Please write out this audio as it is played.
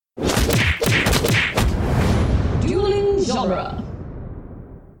genre.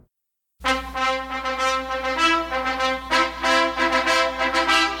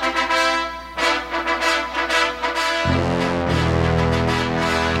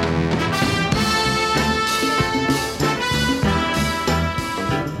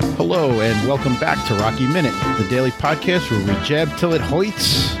 Hello, and welcome back to Rocky Minute, the daily podcast where we jab till it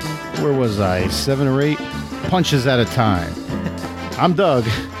hoits. Where was I? 7 or 8 punches at a time. I'm Doug.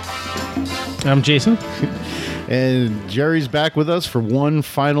 I'm Jason. And Jerry's back with us for one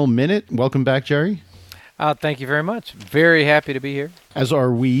final minute. Welcome back, Jerry. Thank you very much. Very happy to be here. As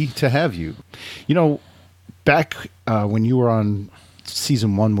are we to have you. You know, back when you were on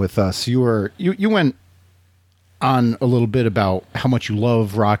season 1 with us, you went on a little bit about how much you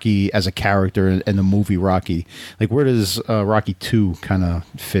love Rocky as a character and the movie Rocky. Like, where does Rocky 2 kind of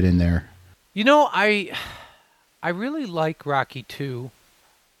fit in there? You know, I really like Rocky 2,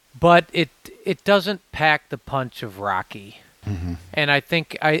 but it doesn't pack the punch of Rocky. Mm-hmm. And I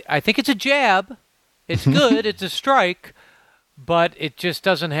think it's a jab. It's good. It's a strike, but it just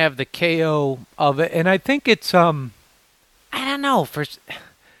doesn't have the KO of it. And I think it's I don't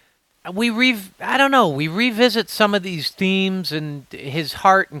know, we revisit some of these themes and his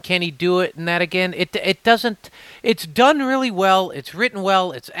heart and can he do it and that again. It doesn't. It's done really well. It's written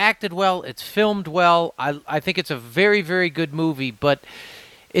well. It's acted well. It's filmed well. I think it's a very, very good movie, but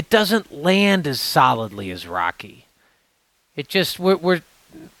it doesn't land as solidly as Rocky. It just we're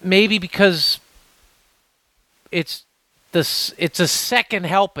maybe because it's a second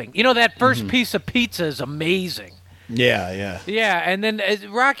helping. You know, that first piece of pizza is amazing. Yeah. Yeah, and then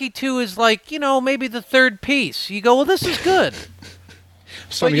Rocky 2 is like, you know, maybe the third piece. You go, well, this is good.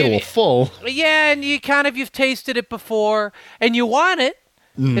 Starting to get a little full. Yeah, and you've tasted it before, and you want it.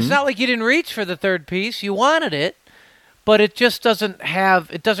 Mm-hmm. It's not like you didn't reach for the third piece. You wanted it, but it just doesn't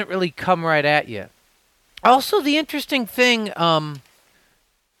really come right at you. Also, the interesting thing,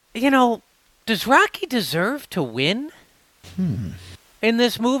 you know, does Rocky deserve to win? In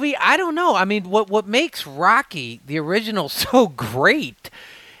this movie? I don't know. I mean, what makes Rocky, the original, so great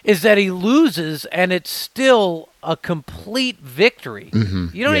is that he loses and it's still a complete victory.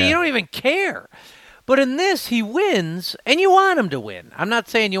 Mm-hmm. You don't even care. But in this, he wins, and you want him to win. I'm not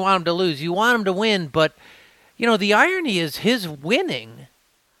saying you want him to lose. You want him to win, but, you know, the irony is his winning,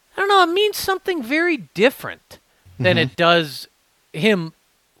 I don't know, it means something very different than it does him,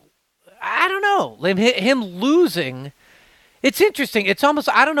 I don't know, him losing. It's interesting. It's almost,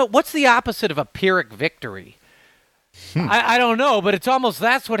 I don't know, what's the opposite of a Pyrrhic victory? I don't know, but it's almost,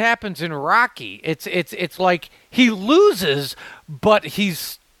 that's what happens in Rocky. It's like he loses, but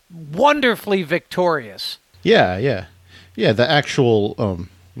he's wonderfully victorious. Yeah. The actual,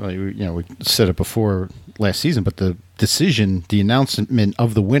 we said it before last season, but the decision, the announcement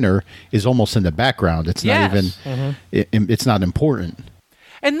of the winner is almost in the background. It's not even, it's not important.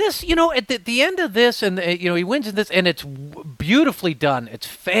 And this, you know, at the end of this, and you know, he wins in this, and it's beautifully done. It's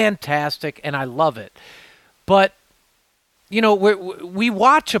fantastic, and I love it. But, you know, we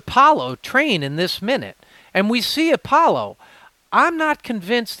watch Apollo train in this minute, and we see Apollo. I'm not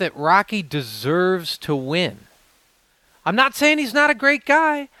convinced that Rocky deserves to win. I'm not saying he's not a great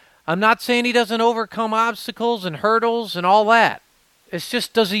guy. I'm not saying he doesn't overcome obstacles and hurdles and all that. It's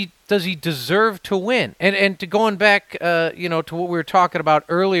just, does he deserve to win? And to going back, you know, to what we were talking about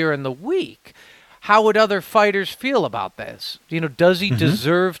earlier in the week, how would other fighters feel about this? You know, does he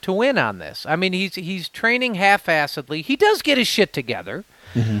deserve to win on this? I mean, he's training half-assedly. He does get his shit together.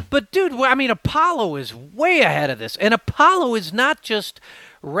 But, dude, I mean, Apollo is way ahead of this. And Apollo is not just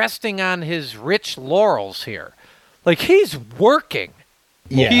resting on his rich laurels here. Like, he's working.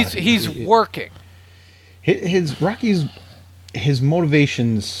 Yeah. He's working. His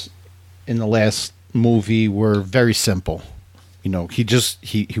motivations in the last movie were very simple. You know, he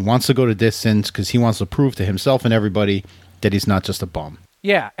wants to go to distance because he wants to prove to himself and everybody that he's not just a bum.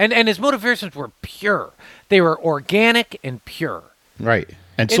 Yeah, and his motivations were pure. They were organic and pure. Right.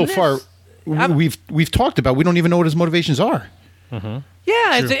 And so far, we've talked about, we don't even know what his motivations are. Mm-hmm.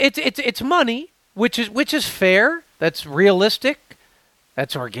 Yeah, it's money, which is fair. That's realistic.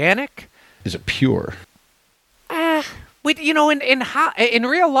 That's organic. Is it pure? You know, in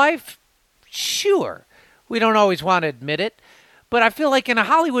real life, sure, we don't always want to admit it, but I feel like in a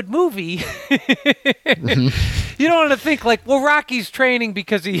Hollywood movie, you don't want to think like, well, Rocky's training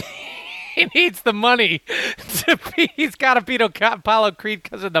because he needs the money. He's got to beat Apollo Creed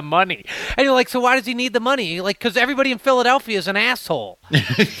because of the money. And you're like, so why does he need the money? You're like, because everybody in Philadelphia is an asshole.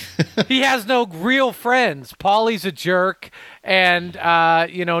 He has no real friends. Paulie's a jerk. And,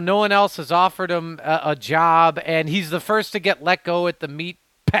 you know, no one else has offered him a job. And he's the first to get let go at the meat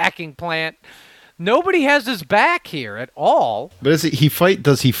packing plant. Nobody has his back here at all. But does he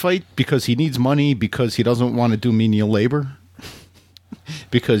fight because he needs money, because he doesn't want to do menial labor?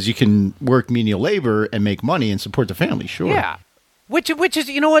 Because you can work menial labor and make money and support the family, sure. Yeah. Which is,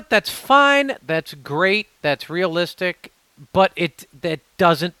 you know what? That's fine. That's great. That's realistic. But that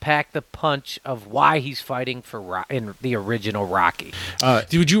doesn't pack the punch of why he's fighting for in the original Rocky.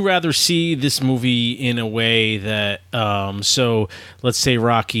 Would you rather see this movie in a way that, so let's say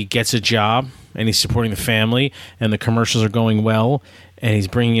Rocky gets a job and he's supporting the family and the commercials are going well and he's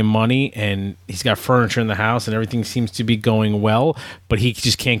bringing in money and he's got furniture in the house and everything seems to be going well, but he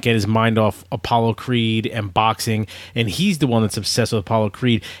just can't get his mind off Apollo Creed and boxing, and he's the one that's obsessed with Apollo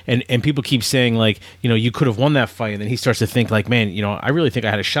Creed, and people keep saying, like, you know, you could have won that fight, and then he starts to think, like, man, you know, I really think I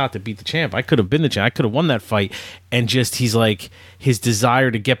had a shot to beat the champ. I could have been the champ. I could have won that fight. And just, he's like, his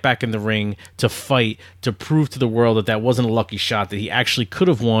desire to get back in the ring, to fight, to prove to the world that that wasn't a lucky shot, that he actually could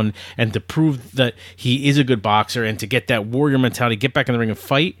have won, and to prove that he is a good boxer, and to get that warrior mentality, get back in the ring and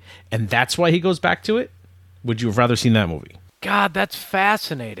fight, and that's why he goes back to it? Would you have rather seen that movie? God, that's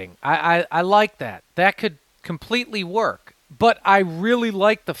fascinating. I like that. That could completely work. But I really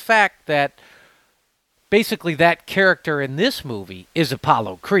like the fact that basically that character in this movie is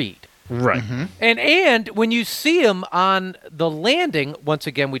Apollo Creed. Right. Mm-hmm. And when you see him on the landing, once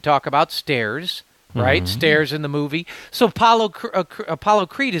again, we talk about stairs, right? Mm-hmm. Stairs in the movie. So Apollo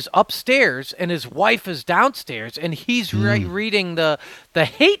Creed is upstairs and his wife is downstairs, and he's reading the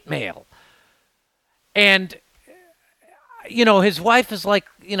hate mail. And, you know, his wife is like,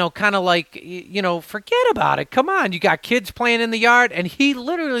 you know, kind of like, you know, forget about it. Come on. You got kids playing in the yard. And he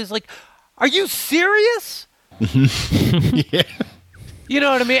literally is like, are you serious? Yeah. You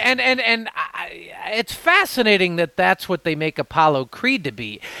know what I mean? And it's fascinating that that's what they make Apollo Creed to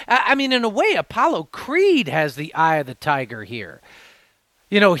be. I mean, in a way, Apollo Creed has the eye of the tiger here.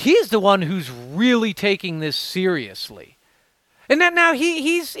 You know, he's the one who's really taking this seriously. And that now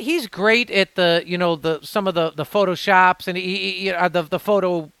he's great at the, you know, some of the photoshops and the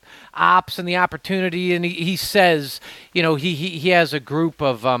photo ops and the opportunity, and he says, you know, he has a group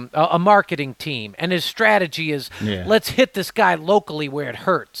of a marketing team, and his strategy is, let's hit this guy locally where it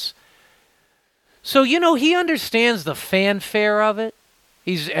hurts. So, you know, he understands the fanfare of it.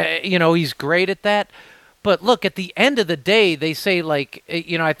 He's you know, he's great at that. But look, at the end of the day, they say, like,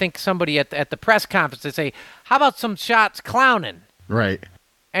 you know, I think somebody at the press conference, they say, how about some shots clowning? Right.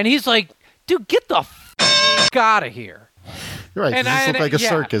 And he's like, dude, get the out of here. Right. Does this look like a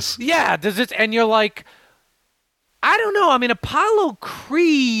circus? Yeah. Does it? And you're like, I don't know. I mean, Apollo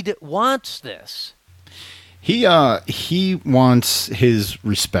Creed wants this. He wants his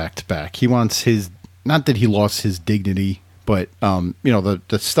respect back. He wants his, not that he lost his dignity, but you know,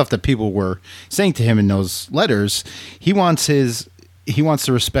 the stuff that people were saying to him in those letters, he wants the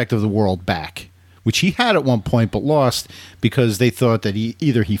respect of the world back, which he had at one point but lost because they thought that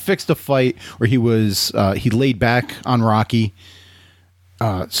he fixed a fight or he laid back on Rocky.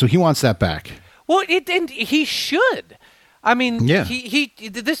 So he wants that back. Well, and he should. I mean, yeah.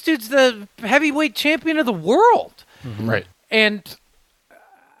 This dude's the heavyweight champion of the world. Mm-hmm. Right. And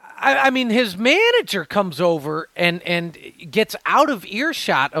I mean, his manager comes over and gets out of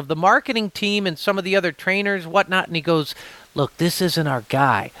earshot of the marketing team and some of the other trainers, whatnot, and he goes, look, this isn't our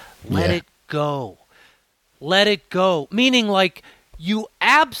guy. Let it go. Let it go. Meaning, like, you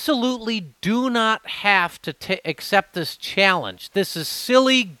absolutely do not have to accept this challenge. This is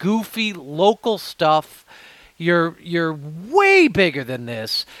silly, goofy, local stuff. You're way bigger than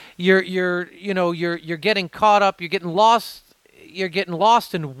this. You're getting caught up. You're getting lost. You're getting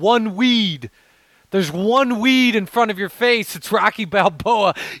lost in one weed. There's one weed in front of your face. It's Rocky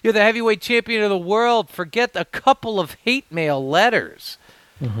Balboa. You're the heavyweight champion of the world. Forget a couple of hate mail letters.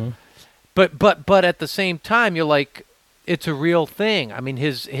 Mm-hmm. But at the same time, you're like, it's a real thing. I mean,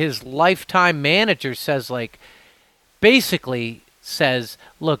 his lifetime manager says, like, basically says,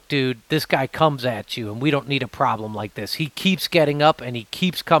 look, dude, this guy comes at you, and we don't need a problem like this. He keeps getting up, and he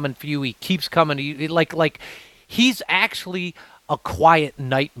keeps coming for you. He keeps coming to you. Like he's actually a quiet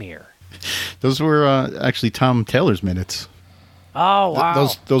nightmare. Those were actually Tom Taylor's minutes. Oh, wow.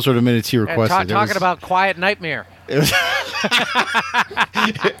 Those are the minutes he requested. Talking about quiet nightmare. It was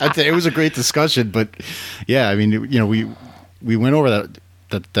I'd say it was a great discussion, but yeah, I mean, you know, we went over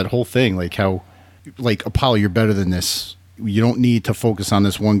that whole thing, like how, like, Apollo, you're better than this. You don't need to focus on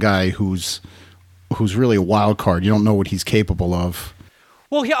this one guy who's really a wild card. You don't know what he's capable of.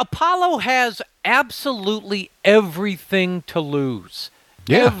 Well, Apollo has absolutely everything to lose.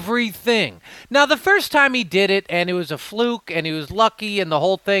 Yeah. Everything. Now, the first time he did it, and it was a fluke, and he was lucky, and the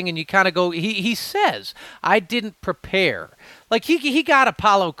whole thing, and you kind of go, he says, I didn't prepare. Like, he got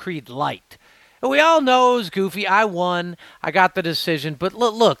Apollo Creed light. We all know it was goofy. I won. I got the decision. But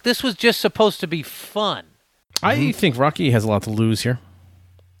look, this was just supposed to be fun. I think Rocky has a lot to lose here.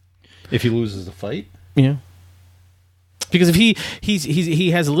 If he loses the fight? Yeah. Because if he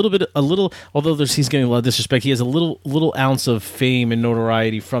has a little, although he's getting a lot of disrespect, he has a little ounce of fame and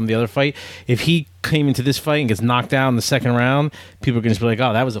notoriety from the other fight. If he came into this fight and gets knocked out in the second round, people are going to be like,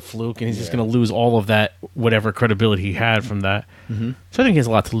 "Oh, that was a fluke," and he's just going to lose all of that, whatever credibility he had from that. Mm-hmm. So I think he has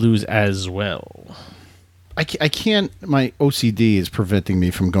a lot to lose as well. I can't. My OCD is preventing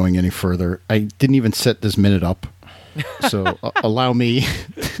me from going any further. I didn't even set this minute up, so allow me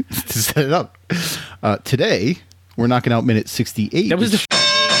to set it up. Today, we're knocking out minute 68. That was the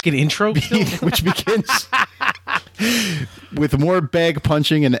fucking intro, which begins with more bag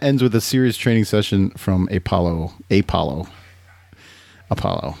punching and ends with a serious training session from Apollo. We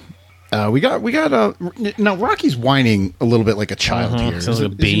got now Rocky's whining a little bit like a child here. Sounds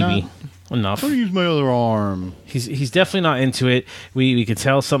like a baby. Enough. I'll use my other arm. He's definitely not into it. We could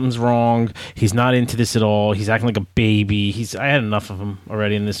tell something's wrong. He's not into this at all. He's acting like a baby. I had enough of him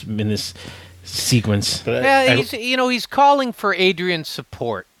already in this sequence. Yeah, he's calling for Adrian's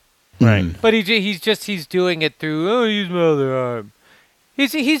support. Right. But he's doing it through, "Oh, use my other arm."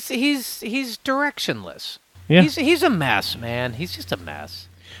 He's directionless. Yeah. He's a mess, man. He's just a mess.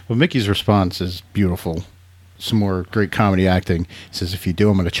 Well, Mickey's response is beautiful. Some more great comedy acting. He says, "If you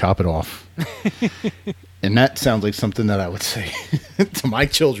do, I'm going to chop it off." And that sounds like something that I would say to my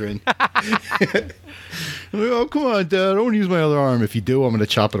children. "Oh, come on, Dad. I don't use my other arm. If you do, I'm going to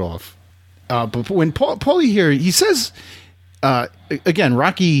chop it off." But when Paulie here, he says, again,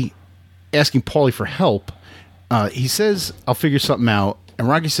 Rocky asking Paulie for help. He says, "I'll figure something out." And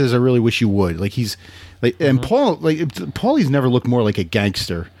Rocky says, "I really wish you would." Like he's like, and Paulie's never looked more like a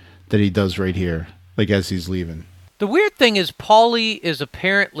gangster than he does right here. Like as he's leaving. The weird thing is Paulie is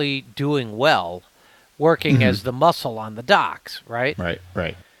apparently doing well, working as the muscle on the docks, right? Right.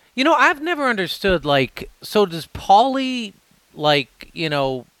 I've never understood, so does Paulie,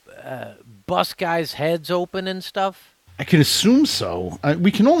 bust guys' heads open and stuff? I can assume so.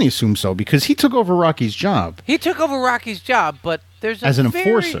 We can only assume so because he took over Rocky's job. He took over Rocky's job, but there's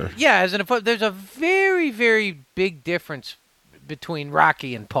enforcer. Yeah, as an enforcer. There's a very, very big difference between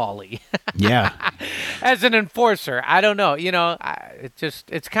Rocky and Paulie. Yeah. As an enforcer, I don't know.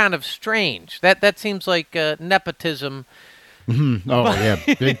 It's kind of strange. That seems like nepotism. Mm-hmm. Oh yeah,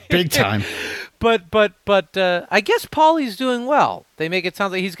 big time. But I guess Paulie's doing well. They make it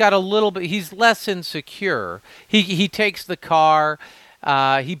sound like he's got a little bit. He's less insecure. He takes the car.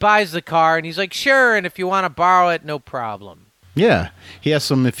 He buys the car, and he's like, "Sure, and if you want to borrow it, no problem." Yeah, he has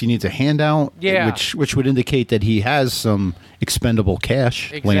some if he needs a handout. Yeah, which would indicate that he has some expendable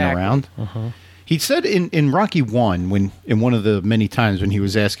cash laying around. He said in Rocky 1, when in one of the many times when he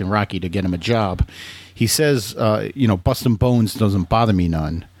was asking Rocky to get him a job, he says, "Busting bones doesn't bother me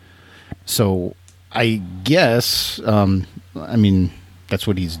none." So I guess, that's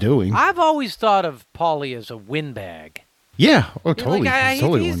what he's doing. I've always thought of Paulie as a windbag. Yeah, totally.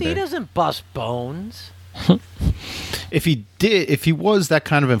 He doesn't bust bones. If he was that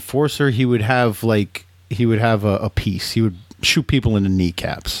kind of enforcer, he would have a piece. He would shoot people in the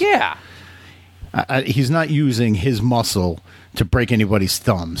kneecaps. Yeah. He's not using his muscle to break anybody's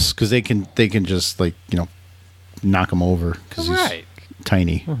thumbs because they can just knock him over because he's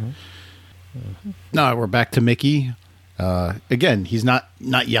tiny. Mm-hmm. No, we're back to Mickey. Again, he's not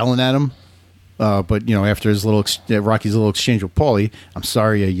yelling at him, but after his Rocky's little exchange with Paulie, "I'm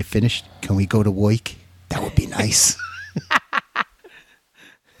sorry, are you finished? Can we go to work? That would be nice."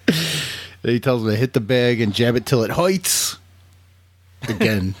 He tells him to hit the bag and jab it till it hurts.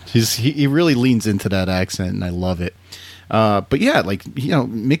 Again, he really leans into that accent, and I love it. But yeah,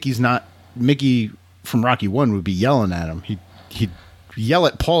 Mickey from Rocky 1 would be yelling at him. He'd yell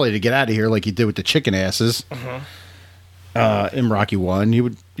at Paulie to get out of here like he did with the chicken asses. In Rocky 1, he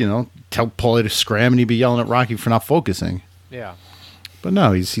would, tell Paulie to scram, and he'd be yelling at Rocky for not focusing. Yeah. But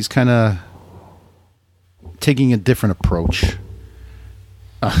no, he's kind of taking a different approach.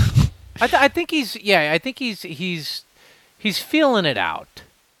 I think he's feeling it out.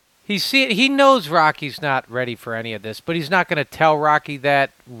 He knows Rocky's not ready for any of this, but he's not going to tell Rocky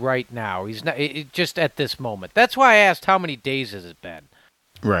that right now. He's not just at this moment. That's why I asked how many days has it been.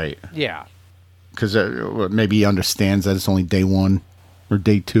 Right. Yeah. Because maybe he understands that it's only day 1 or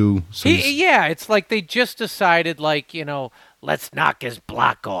day 2. So it's like they just decided, let's knock his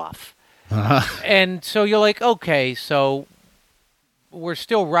block off. And so you're like, okay, so we're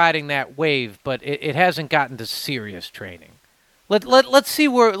still riding that wave, but it hasn't gotten to serious training. Let's see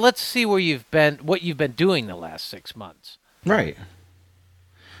where you've been, what you've been doing the last 6 months. Right.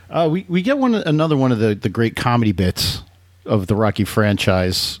 We get another one of the great comedy bits of the Rocky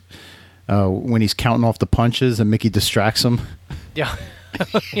franchise when he's counting off the punches and Mickey distracts him. Yeah.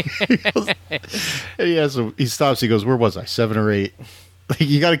 And he stops. He goes, "Where was I? 7 or 8?" Like,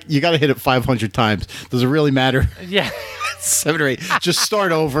 you gotta hit it 500 times. Does it really matter? Yeah. 7 or 8. Just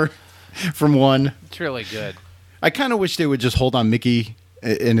start over from 1. It's really good. I kind of wish they would just hold on Mickey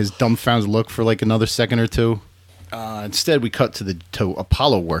in his dumbfounded look for like another second or two. Instead, we cut to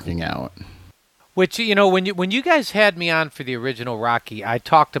Apollo working out. Which, when you guys had me on for the original Rocky, I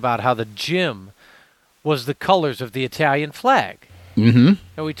talked about how the gym was the colors of the Italian flag. Mm-hmm.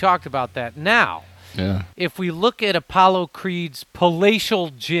 And we talked about that. Now, Yeah. if we look at Apollo Creed's palatial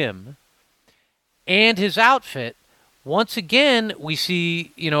gym and his outfit, once again, we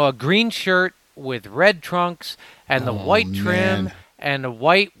see, a green shirt with red trunks and the white trim man. and the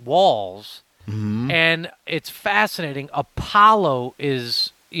white walls. Mm-hmm. And it's fascinating. Apollo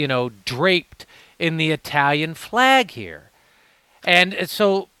is, draped in the Italian flag here. And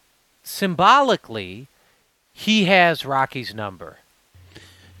so symbolically, he has Rocky's number.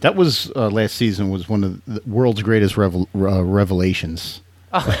 That was last season was one of the world's greatest revelations.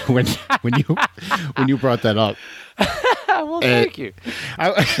 when you brought that up. Well, thank you.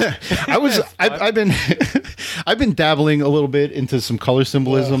 I've been dabbling a little bit into some color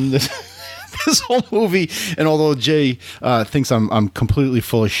symbolism this whole movie, and although Jay thinks I'm completely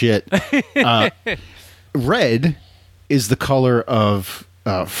full of shit, red is the color of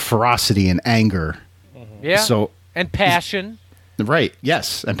ferocity and anger. Yeah. So and passion. Right.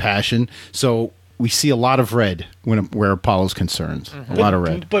 Yes, and passion. So we see a lot of red where Apollo's concerned. Mm-hmm. A lot of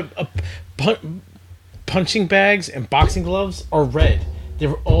red. But punching bags and boxing gloves are red.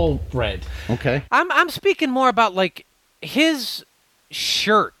 They're all red. Okay. I'm speaking more about like his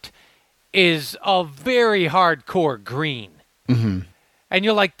shirt is a very hardcore green. Mm-hmm. And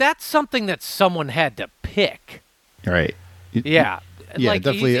you're like, that's something that someone had to pick. Right. Yeah. Yeah,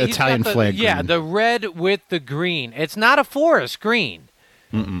 definitely he's Italian got the, flag Yeah, green. the red with the green. It's not a forest green.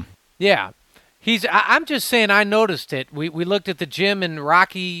 Mm-mm. Yeah. I'm just saying I noticed it. We looked at the gym in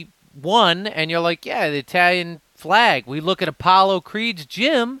Rocky 1, and you're like, yeah, the Italian flag. We look at Apollo Creed's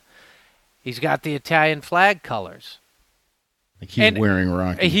gym. He's got the Italian flag colors. Like he's wearing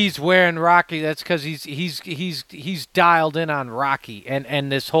Rocky. He's wearing Rocky. That's because he's dialed in on Rocky and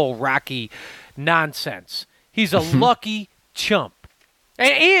this whole Rocky nonsense. He's a lucky chump.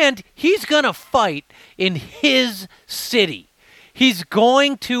 And he's going to fight in his city. He's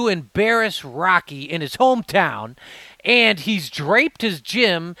going to embarrass Rocky in his hometown, and he's draped his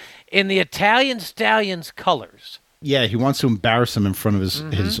gym in the Italian Stallions colors. Yeah, he wants to embarrass him in front of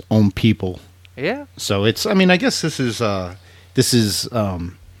his own people. Yeah. So it's, I mean, I guess this is like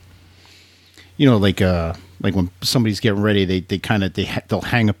when somebody's getting ready, they'll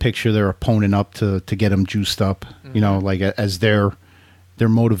hang a picture of their opponent up to get them juiced up, like as their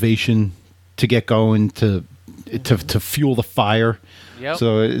motivation to get going, to fuel the fire. Yep.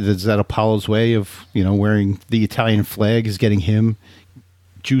 So is that Apollo's way of wearing the Italian flag is getting him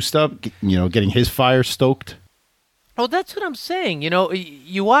juiced up, getting his fire stoked? Well, that's what I'm saying.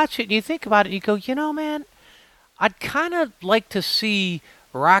 You watch it and you think about it and you go, man, I'd kind of like to see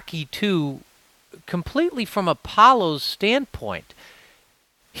Rocky 2 completely from Apollo's standpoint.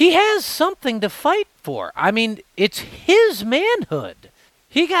 He has something to fight for. I mean, it's his manhood.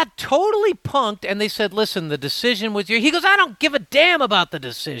 He got totally punked, and they said, listen, the decision was yours. He goes, I don't give a damn about the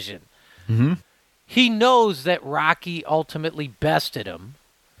decision. Mm-hmm. He knows that Rocky ultimately bested him,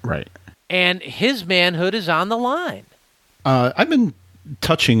 Right. and his manhood is on the line. I've been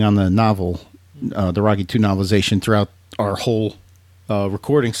touching on the novel, the Rocky 2 novelization throughout our whole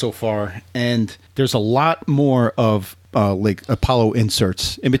recording so far, and there's a lot more of like Apollo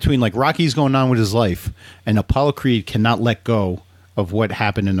inserts in between, like Rocky's going on with his life, and Apollo Creed cannot let go of what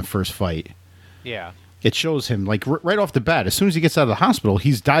happened in the first fight. Yeah. It shows him, like, right off the bat, as soon as he gets out of the hospital,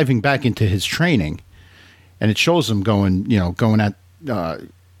 he's diving back into his training, and it shows him going at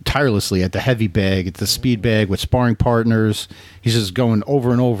tirelessly at the heavy bag, at the speed bag with sparring partners. He's just going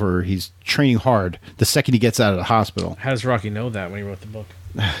over and over. He's training hard the second he gets out of the hospital. How does Rocky know that when he wrote the book?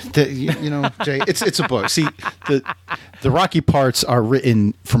 Jay, it's a book. See, the Rocky parts are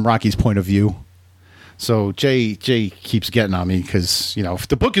written from Rocky's point of view. So Jay keeps getting on me because, if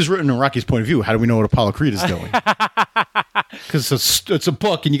the book is written in Rocky's point of view, how do we know what Apollo Creed is doing? Because it's a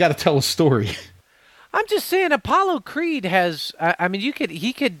book and you got to tell a story. I'm just saying, Apollo Creed has. I mean, you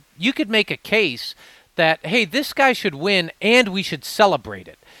could make a case that, hey, this guy should win and we should celebrate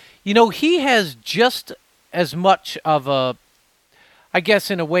it. He has just as much of a, I guess,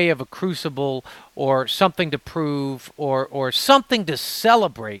 in a way of a crucible or something to prove or something to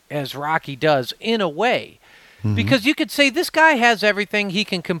celebrate, as Rocky does in a way. Because you could say this guy has everything. He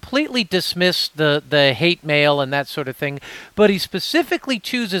can completely dismiss the hate mail and that sort of thing, but he specifically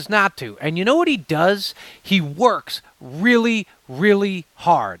chooses not to. And you know what he does? He works really, really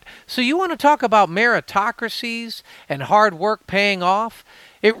hard. So you want to talk about meritocracies and hard work paying off?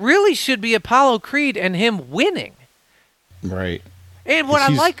 It really should be Apollo Creed and him winning. Right. And what I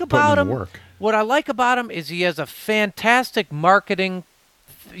He's like putting about in the him, work. what I like about him is he has a fantastic marketing,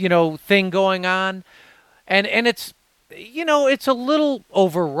 thing going on. And it's, it's a little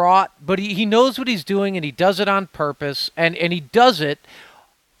overwrought, but he knows what he's doing, and he does it on purpose, and he does it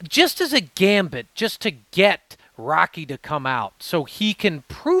just as a gambit, just to get Rocky to come out so he can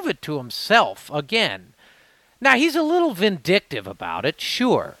prove it to himself again. Now, he's a little vindictive about it,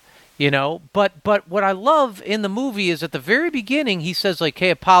 sure, but what I love in the movie is at the very beginning, he says, like,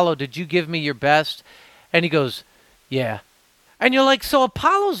 hey, Apollo, did you give me your best? And he goes, yeah. And you're like, so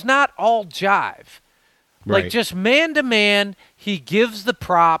Apollo's not all jive. Right. Like, just man to man, he gives the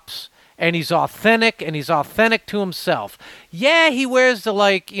props, and he's authentic to himself. Yeah, he wears the,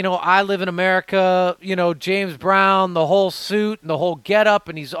 I live in America, James Brown, the whole suit and the whole getup,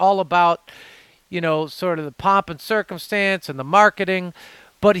 and he's all about, sort of the pomp and circumstance and the marketing,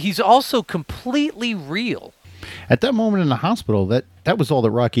 but he's also completely real. At that moment in the hospital, that was all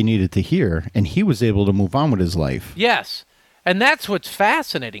that Rocky needed to hear, and he was able to move on with his life. Yes. And that's what's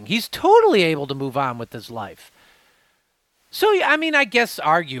fascinating. He's totally able to move on with his life. So, I mean, I guess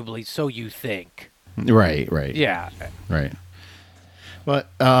arguably, so you think. Right. Yeah. Right. But,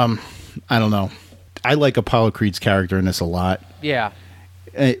 I don't know. I like Apollo Creed's character in this a lot. Yeah.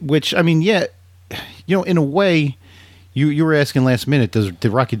 Which, I mean, yeah, in a way, you were asking last minute, did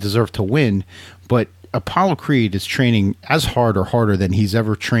Rocky deserve to win? But Apollo Creed is training as hard or harder than he's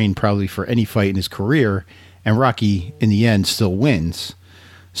ever trained probably for any fight in his career. And Rocky, in the end, still wins.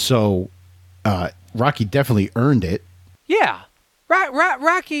 So, Rocky definitely earned it. Yeah.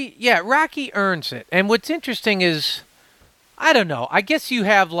 Rocky earns it. And what's interesting is, I don't know, I guess you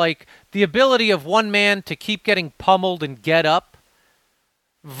have, the ability of one man to keep getting pummeled and get up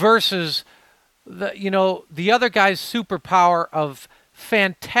versus, the other guy's superpower of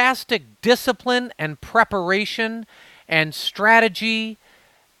fantastic discipline and preparation and strategy,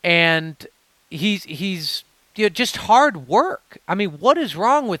 and he's just hard work. I mean, what is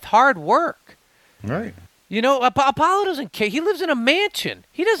wrong with hard work? Right. Apollo doesn't care. He lives in a mansion.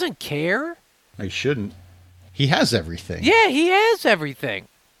 He doesn't care. He shouldn't. He has everything. Yeah, he has everything.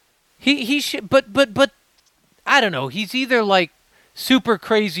 He should, but I don't know. He's either super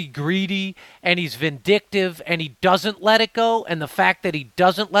crazy greedy, and he's vindictive, and he doesn't let it go, and the fact that he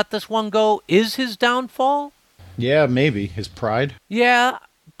doesn't let this one go is his downfall. Yeah, maybe his pride. Yeah,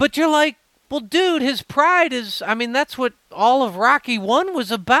 but you're like, well, dude, his pride is, I mean, that's what all of Rocky 1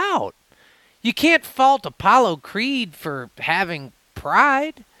 was about. You can't fault Apollo Creed for having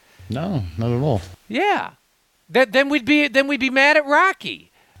pride. No, not at all. Yeah. Then we'd be mad at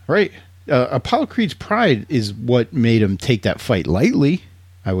Rocky. Right. Apollo Creed's pride is what made him take that fight lightly,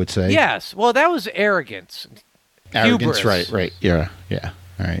 I would say. Yes. Well, that was arrogance. Arrogance, Hubris. right. Yeah. All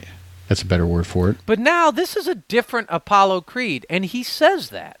right. That's a better word for it. But now this is a different Apollo Creed, and he says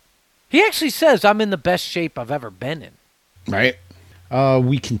that. He actually says, I'm in the best shape I've ever been in. Right.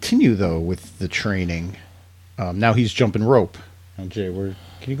 We continue, though, with the training. Now he's jumping rope. Now, Jay,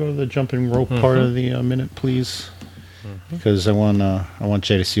 can you go to the jumping rope part of the minute, please? Because I want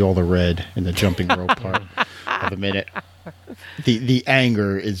Jay to see all the red in the jumping rope part of the minute. The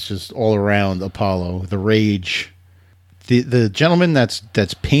anger is just all around Apollo. The rage. The gentleman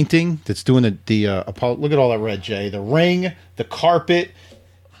that's painting, that's doing the Apollo. Look at all that red, Jay. The ring, the carpet,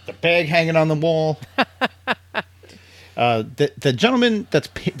 the bag hanging on the wall. The gentleman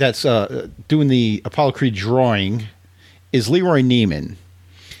that's doing the Apollo Creed drawing is Leroy Neiman.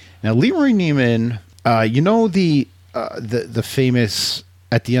 Now, Leroy Neiman, the famous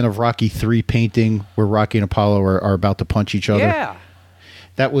at the end of Rocky 3 painting where Rocky and Apollo are about to punch each other. Yeah,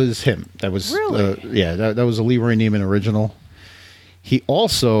 that was him. That was really that was a Leroy Neiman original. He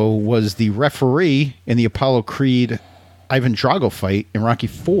also was the referee in the Apollo Creed Ivan Drago fight in Rocky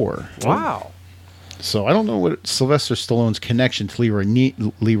 4. Wow. So I don't know what Sylvester Stallone's connection to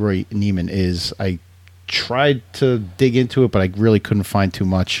Leroy Neiman is. I tried to dig into it, but I really couldn't find too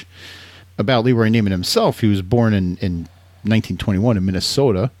much about Leroy Neiman himself. He was born in 1921 in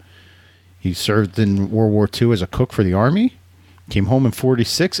Minnesota. He served in World War II as a cook for the Army, came home in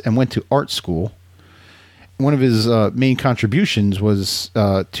 46 and went to art school. One of his main contributions was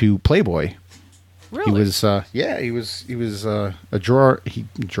to Playboy. Really? He was he was a drawer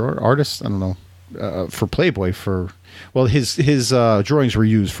artist. I don't know for Playboy for, well, his drawings were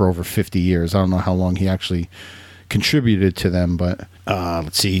used for over 50 years. I don't know how long he actually contributed to them, but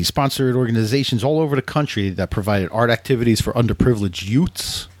let's see. He sponsored organizations all over the country that provided art activities for underprivileged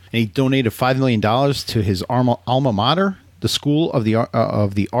youths, and he donated $5 million to his alma mater, the School of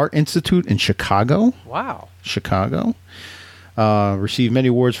the Art Institute in Chicago. Wow. Chicago. Received many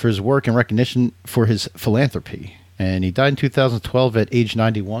awards for his work and recognition for his philanthropy. And he died in 2012 at age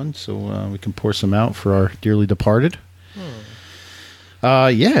 91, so we can pour some out for our dearly departed.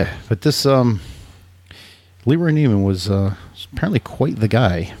 Yeah, but this Leroy Neiman was apparently quite the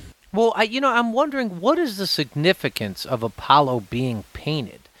guy. Well, I'm wondering, what is the significance of Apollo being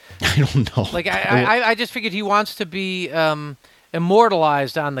painted? I don't know. Like, I just figured he wants to be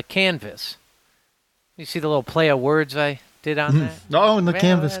immortalized on the canvas. You see the little play of words I did on that? Oh, in the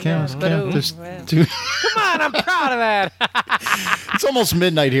canvas. Come on, I'm proud of that. It's almost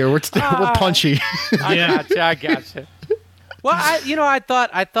midnight here. We're punchy. I gotcha. Well, I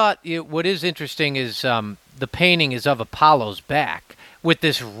thought what is interesting is the painting is of Apollo's back with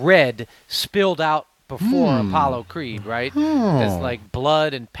this red spilled out before Apollo Creed, right? There's like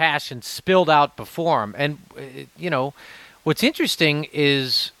blood and passion spilled out before him. And what's interesting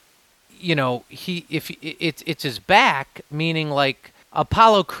is, it's his back, meaning like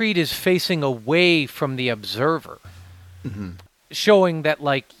Apollo Creed is facing away from the observer, showing that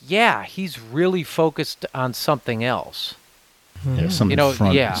he's really focused on something else. There's something in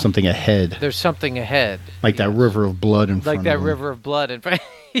front, something ahead. There's something ahead. Like that river of blood in front of him. Like that river of blood in front.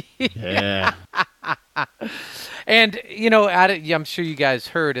 Yeah. And, I'm sure you guys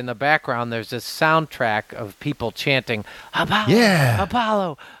heard in the background, there's this soundtrack of people chanting, Apollo, yeah.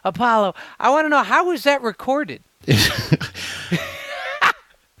 Apollo, Apollo. I want to know, how was that recorded?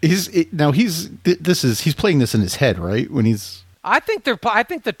 He's playing this in his head, right? When he's... I think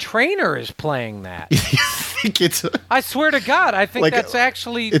the trainer is playing that. I swear to God, I think that's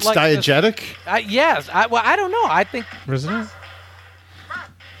actually... It's diegetic? Yes. I don't know. I think... Isn't it?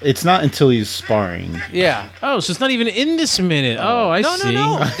 It's not until he's sparring. Yeah. Oh, so it's not even in this minute. Oh, I see.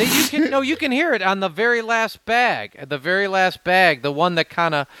 No. You can hear it on the very last bag. At the very last bag, the one that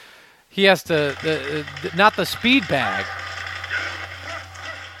kind of he has to not the speed bag.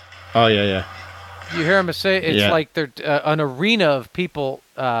 Oh yeah. You hear him say it's like they're an arena of people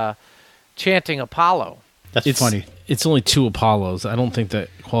chanting Apollo. That's funny. It's only 2 Apollos. I don't think that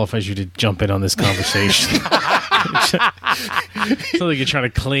qualifies you to jump in on this conversation. So like you're trying to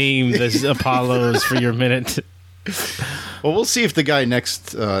claim this Apollos for your minute. Well, we'll see if the guy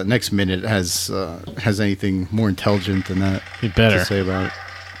next minute has anything more intelligent than that to say about it.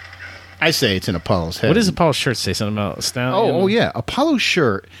 I say it's in Apollo's head. What does Apollo's shirt say? Something about stallion? Oh yeah, Apollo's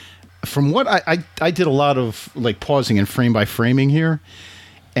shirt. From what I did a lot of like pausing and frame by framing here,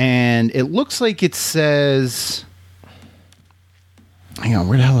 and it looks like it says. Hang on,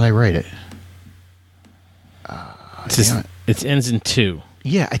 where the hell did I write it? It ends in 2.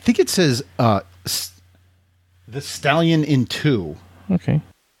 Yeah, I think it says the stallion in 2. Okay.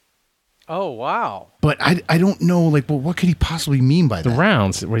 Oh wow! But I don't know, like, well, what could he possibly mean by that? The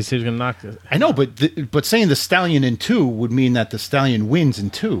rounds where he said he's going to knock it. I know, but saying the stallion in 2 would mean that the stallion wins in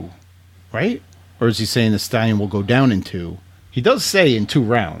 2, right? Or is he saying the stallion will go down in 2? He does say in 2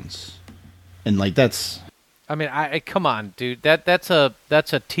 rounds, and like that's. I mean, I come on, dude. That's a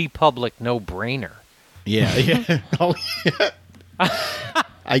T-Public no-brainer. Yeah. Oh, yeah.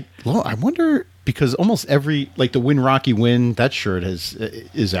 I wonder, because almost every, like the Win Rocky Win, that shirt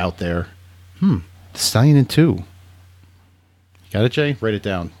is out there. The Stallion in 2. Got it, Jay? Write it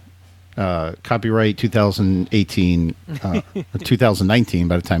down. Copyright 2018, 2019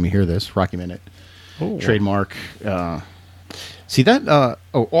 by the time you hear this. Rocky Minute. Oh. Trademark. See that?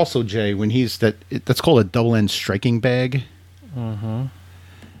 Also, Jay, when he's that's called a double end striking bag. And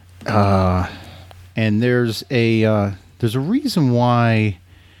there's a reason why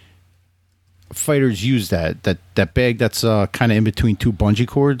fighters use that bag that's kind of in between 2 bungee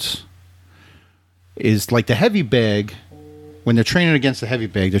cords. Is like the heavy bag. When they're training against the heavy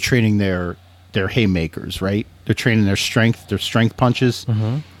bag, they're training their haymakers, right? They're training their strength punches.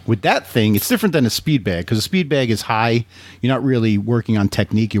 With that thing, it's different than a speed bag, because a speed bag is high. You're not really working on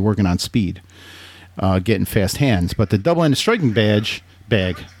technique. You're working on speed, getting fast hands. But the double-ended striking bag,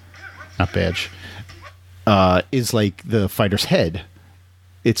 is like the fighter's head.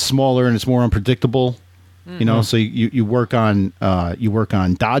 It's smaller and it's more unpredictable. You know, so you work on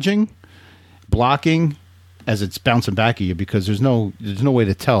dodging, blocking as it's bouncing back at you, because there's no way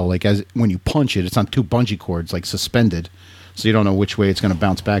to tell. Like as when you punch it, it's on 2 bungee cords, like suspended. So you don't know which way it's going to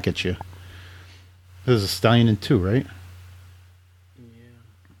bounce back at you. This is a Stallion in 2, right?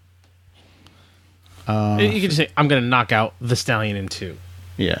 You can just say, I'm going to knock out the Stallion in 2.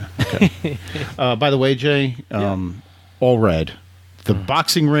 Yeah. Okay. By the way, Jay, all red. The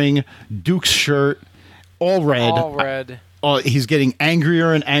boxing ring, Duke's shirt, all red. All red. Oh, he's getting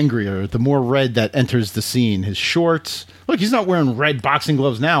angrier and angrier the more red that enters the scene. His shorts. Look, he's not wearing red boxing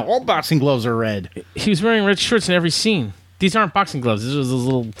gloves now. All boxing gloves are red. He was wearing red shorts in every scene. These aren't boxing gloves. These are those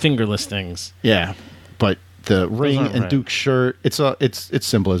little fingerless things. Yeah, but the ring and red. Duke's shirt, it's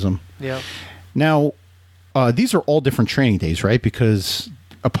symbolism. Yeah. Now, these are all different training days, right? Because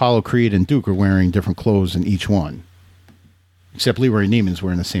Apollo Creed and Duke are wearing different clothes in each one. Except Leroy Neiman's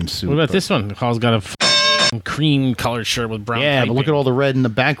wearing the same suit. What about this one? Paul's got a cream colored shirt with brown Yeah, but look at all the red in the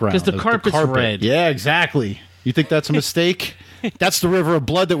background. 'Cause the carpet's red. Yeah, exactly. You think that's a mistake? That's the river of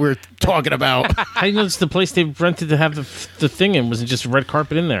blood that we're talking about. How do you know it's the place they rented to have the thing in? Wasn't just red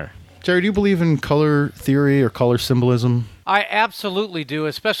carpet in there? Jerry, do you believe in color theory or color symbolism? I absolutely do,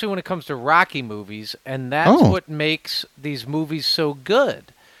 especially when it comes to Rocky movies, and that's what makes these movies so good.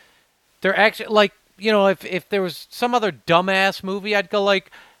 They're actually like, if there was some other dumbass movie, I'd go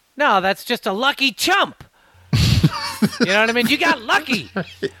like, no, that's just a lucky chump. You know what I mean? You got lucky.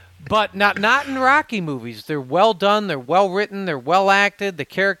 But not in Rocky movies. They're well done, they're well written, they're well acted, the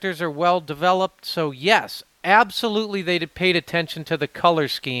characters are well developed. So yes, absolutely they paid attention to the color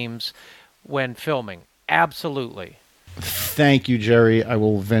schemes when filming. Absolutely. Thank you, Jerry. I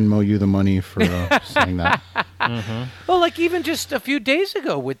will Venmo you the money for saying that. Well, like even just a few days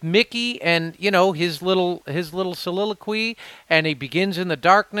ago with Mickey and his little soliloquy, and he begins in the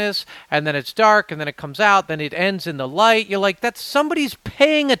darkness, and then it's dark, and then it comes out, then it ends in the light. You're like, that's somebody's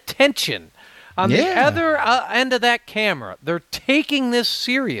paying attention on the other end of that camera. They're taking this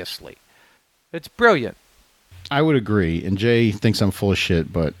seriously. It's brilliant. I would agree, and Jay thinks I'm full of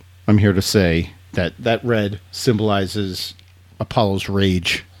shit, but I'm here to say that red symbolizes Apollo's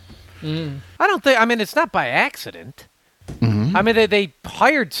rage. It's not by accident. Mm-hmm. I mean, they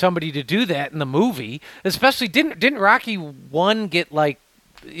hired somebody to do that in the movie. Especially, didn't Rocky 1 get like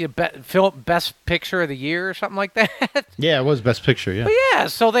best picture of the year or something like that? Yeah, it was Best Picture, yeah. But yeah,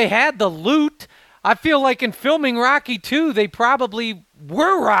 so they had the loot. I feel like in filming Rocky 2, they probably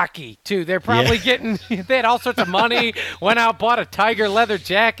were Rocky 2. They're probably getting, they had all sorts of money, went out, bought a tiger leather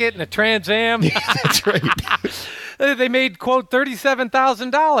jacket and a Trans Am. That's right. They made, quote,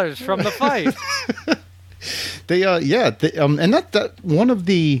 $37,000 from the fight. And that one of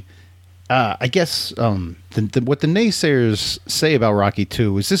the, I guess, what the naysayers say about Rocky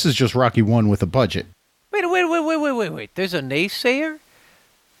 2 is this is just Rocky 1 with a budget. Wait. There's a naysayer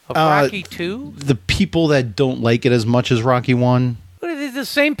of Rocky 2? The people that don't like it as much as Rocky 1. The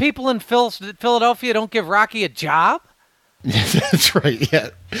same people in Philadelphia don't give Rocky a job? That's right, yeah.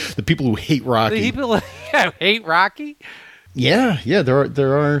 The people who hate Rocky. The people who hate Rocky? Yeah, there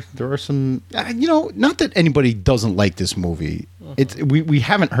are some, not that anybody doesn't like this movie. It's we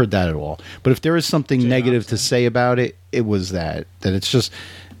haven't heard that at all. But if there is something negative to say about it, it was that it's just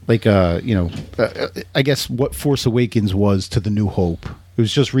like I guess what Force Awakens was to The New Hope. It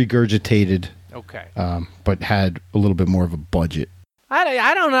was just regurgitated. Okay. But had a little bit more of a budget.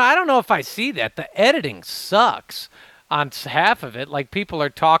 I don't know. I don't know if I see that. The editing sucks on half of it. Like people are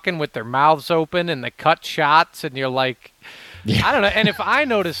talking with their mouths open and the cut shots, and you're like, I don't know. And if I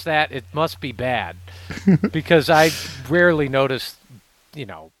notice that, it must be bad because I rarely notice,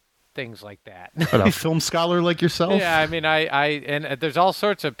 things like that. But a film scholar like yourself? Yeah, I mean, and there's all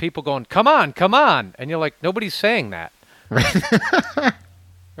sorts of people going, come on, and you're like, nobody's saying that.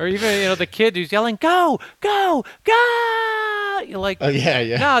 Or even, the kid who's yelling, go, go, go! You're like,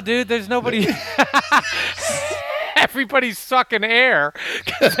 no, dude, there's nobody. Everybody's sucking air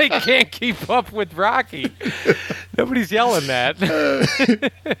because they can't keep up with Rocky. Nobody's yelling that.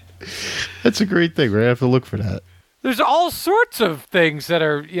 That's a great thing. We're going to have to look for that. There's all sorts of things that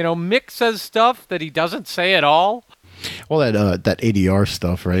are, Mick says stuff that he doesn't say at all. Well, that ADR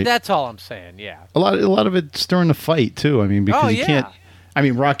stuff, right? That's all I'm saying, yeah. A lot of it's during the fight, too. I mean, because you can't... I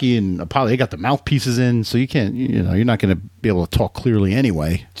mean, Rocky and Apollo, they got the mouthpieces in, so you can't, you're not going to be able to talk clearly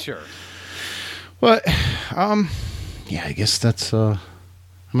anyway. Sure. But, yeah, I guess that's, I'm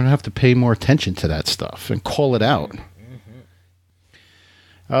going to have to pay more attention to that stuff and call it out.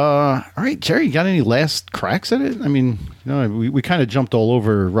 All right, Jerry, you got any last cracks at it? I mean, we kind of jumped all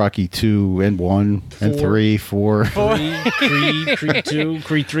over Rocky 2 and 1 and 3, 4. Creed 2,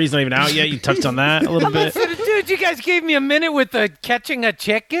 Creed 3's not even out yet. You touched on that a little bit. Dude, you guys gave me a minute with the catching a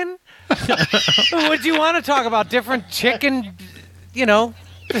chicken? Would you want to talk about different chicken,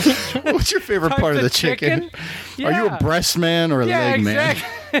 What's your favorite Types part of of the chicken? Are you a Yeah. breast man or a leg man?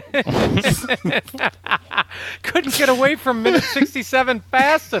 exactly. Couldn't get away from minute 67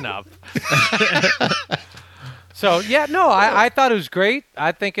 fast enough. So yeah, no, I thought it was great.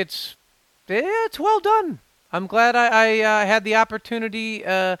 I think it's well done. I'm glad I had the opportunity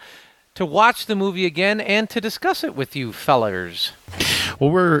to watch the movie again and to discuss it with you fellers. Well,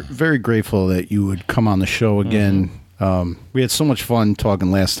 we're very grateful that you would come on the show again. We had so much fun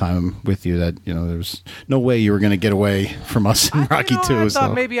talking last time with you that there was no way you were going to get away from us in Rocky I 2. thought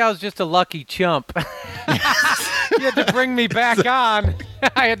So maybe I was just a lucky chump. You had to bring me back on.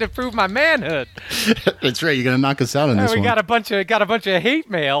 I had to prove my manhood. that's right. You're going to knock us out on this We one. got a bunch of hate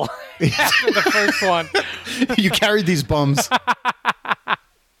mail after the first one. You carried these bums.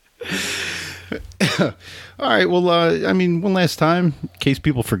 All right. Well, one last time, in case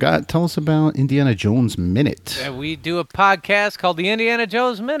people forgot, tell us about Indiana Jones Minute. We do a podcast called the Indiana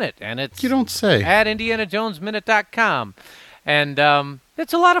Jones Minute, and it's You don't say. at IndianaJonesMinute.com. And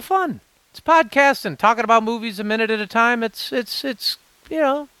it's a lot of fun. It's podcasting, talking about movies a minute at a time. It's a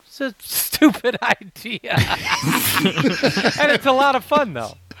stupid idea. And it's a lot of fun,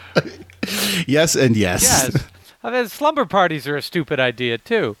 though. Yes and yes. Yes. I mean, slumber parties are a stupid idea,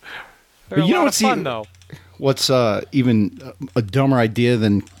 too. They're But a you know lot of what's fun, though. What's even a dumber idea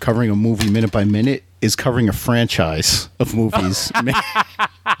than covering a movie minute by minute is covering a franchise of movies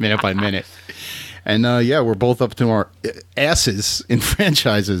minute by minute. And we're both up to our asses in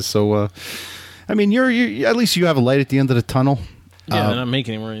franchises. So, you're at least you have a light at the end of the tunnel. Yeah, they're not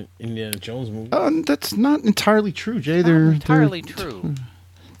making any more Indiana Jones movies. That's not entirely true, Jay. Not entirely true.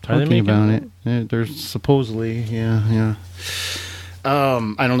 Are they Talking making about them? it. They're supposedly, yeah.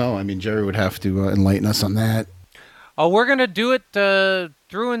 I don't know. Jerry would have to enlighten us on that. Oh, we're going to do it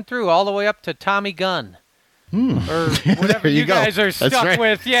through and through, all the way up to Tommy Gunn. Or whatever you you go. guys are That's stuck right.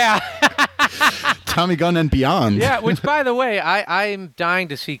 with. Yeah. Tommy Gunn and beyond. Yeah, which, by the way, I'm dying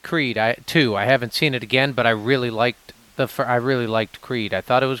to see Creed 2. I haven't seen it again, but I really liked Creed. I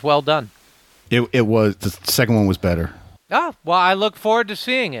thought it was well done. It was. The second one was better. Oh, well, I look forward to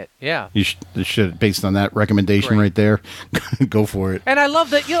seeing it. Yeah. You should, based on that recommendation Great. right there, go for it. And I love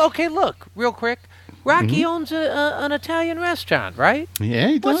that. Okay, look, real quick. Rocky owns an Italian restaurant, right? Yeah,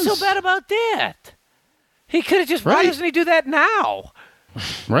 he does. What's so bad about that? He could have just. Why Right. doesn't he do that now?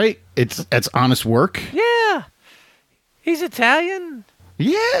 Right? It's honest work. Yeah. He's Italian.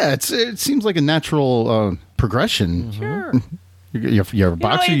 Yeah, it seems like a natural progression. Sure. You're a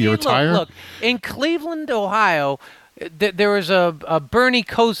boxer. You retire. Look, in Cleveland, Ohio, there was a Bernie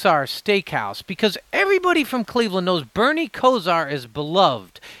Kosar steakhouse because everybody from Cleveland knows Bernie Kosar is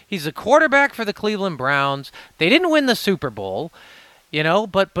beloved. He's a quarterback for the Cleveland Browns. They didn't win the Super Bowl,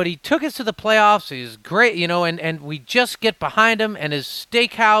 but he took us to the playoffs. He's great, and we just get behind him and his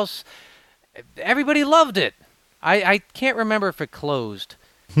steakhouse. Everybody loved it. I can't remember if it closed.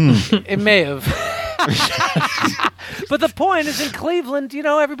 It may have. But the point is, in Cleveland,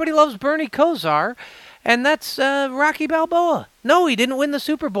 everybody loves Bernie Kosar, and that's Rocky Balboa. No, he didn't win the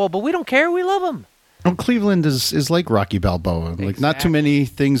Super Bowl, but we don't care. We love him. Well, Cleveland is like Rocky Balboa. Like not too Exactly. many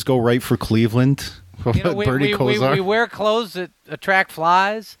things go right for Cleveland. Bernie Kosar. We wear clothes that attract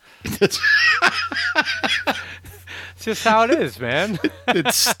flies. It's just how it is, man.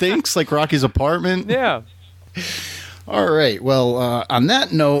 It stinks like Rocky's apartment. Yeah. All right. Well, on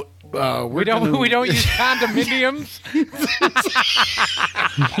that note, We don't use condominiums.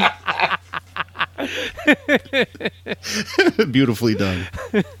 Beautifully done.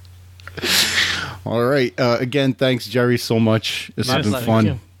 All right. Again, thanks, Jerry, so much. This My has been pleasure. fun.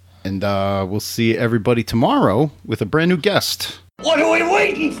 Thank you. And we'll see everybody tomorrow with a brand new guest. What are we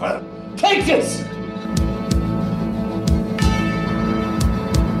waiting for? Take this!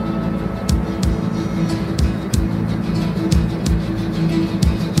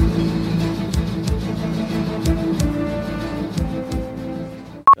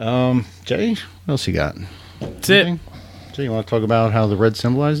 Jay, what else you got? That's it. Jay, you want to talk about how the red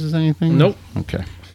symbolizes anything? Nope. Okay.